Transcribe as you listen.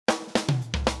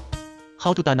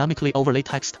How to dynamically overlay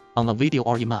text on a video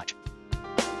or image.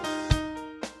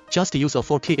 Just use a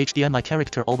 4K HDMI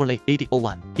character overlay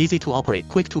AD01. Easy to operate,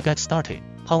 quick to get started.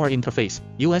 Power interface,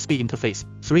 USB interface,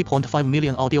 3.5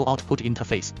 million audio output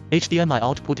interface, HDMI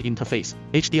output interface,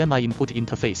 HDMI input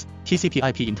interface,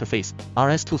 TCP/IP interface,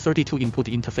 RS-232 input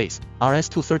interface,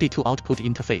 RS-232 output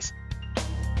interface.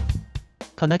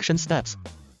 Connection steps.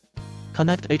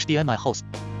 Connect HDMI host.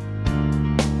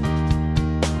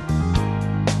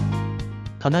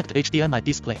 Connect HDMI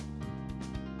display.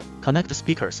 Connect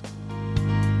speakers.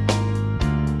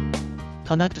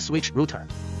 Connect switch router.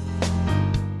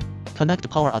 Connect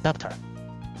power adapter.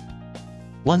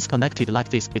 Once connected like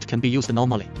this, it can be used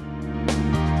normally.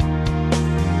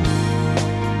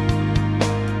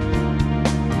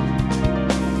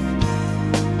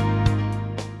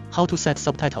 How to set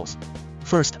subtitles.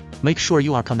 First, make sure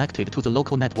you are connected to the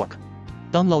local network.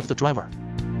 Download the driver.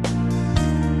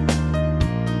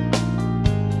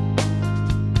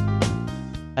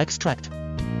 Extract.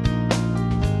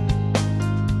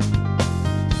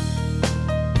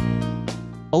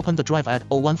 Open the drive at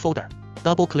O1 folder.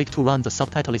 Double-click to run the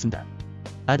subtitle listener.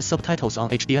 Add subtitles on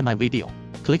HDMI video.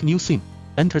 Click New Scene.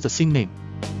 Enter the scene name.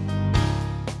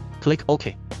 Click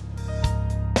OK.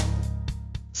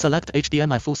 Select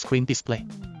HDMI full screen display.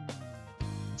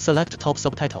 Select top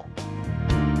subtitle.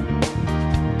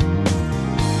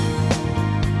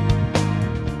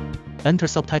 Enter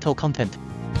subtitle content.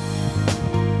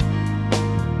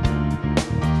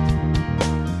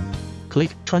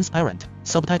 Click Transparent.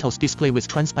 Subtitles display with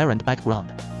transparent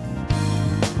background.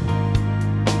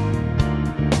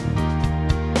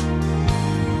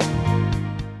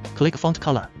 Click Font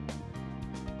Color.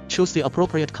 Choose the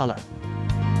appropriate color.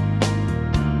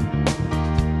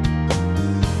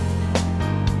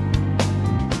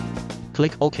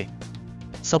 Click OK.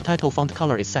 Subtitle font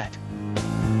color is set.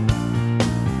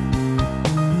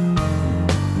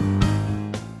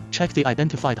 Check the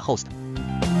identified host.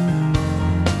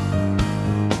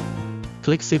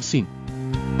 Click Save Scene.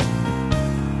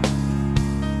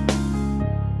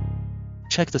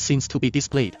 Check the scenes to be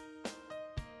displayed.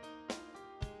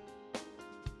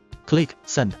 Click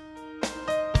Send.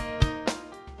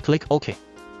 Click OK.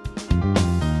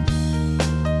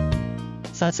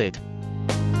 That's it.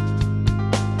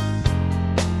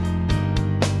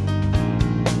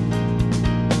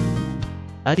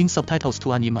 Adding subtitles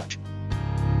to an image.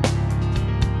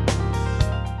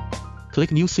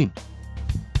 Click New Scene.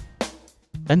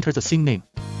 Enter the scene name.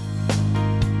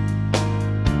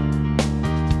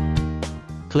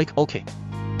 Click OK.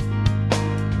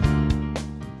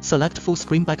 Select full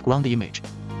screen background image.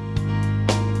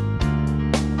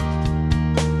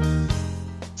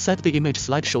 Set the image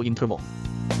slideshow interval.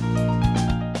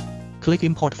 Click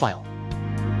Import File.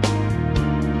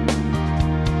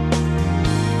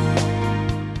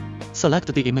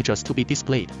 Select the images to be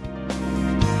displayed.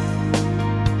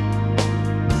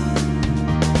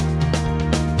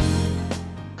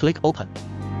 Click Open.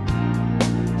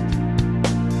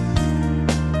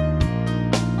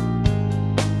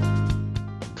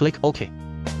 Click OK.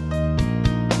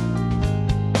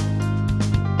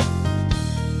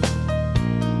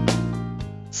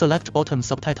 Select bottom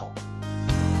subtitle.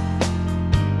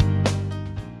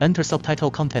 Enter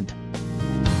subtitle content.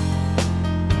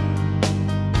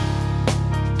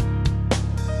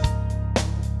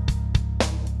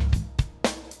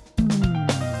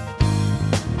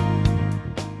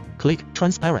 Click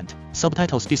Transparent.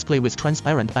 Subtitles display with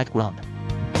transparent background.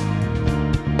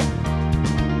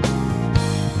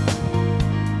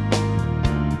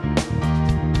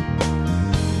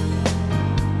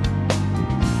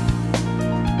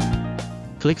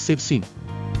 Click Save Scene.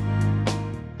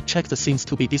 Check the scenes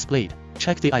to be displayed.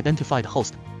 Check the identified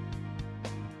host.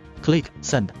 Click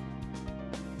Send.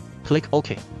 Click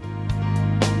OK.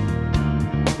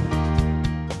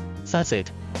 That's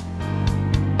it.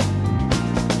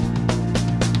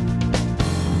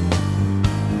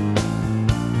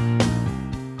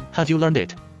 Have you learned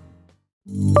it?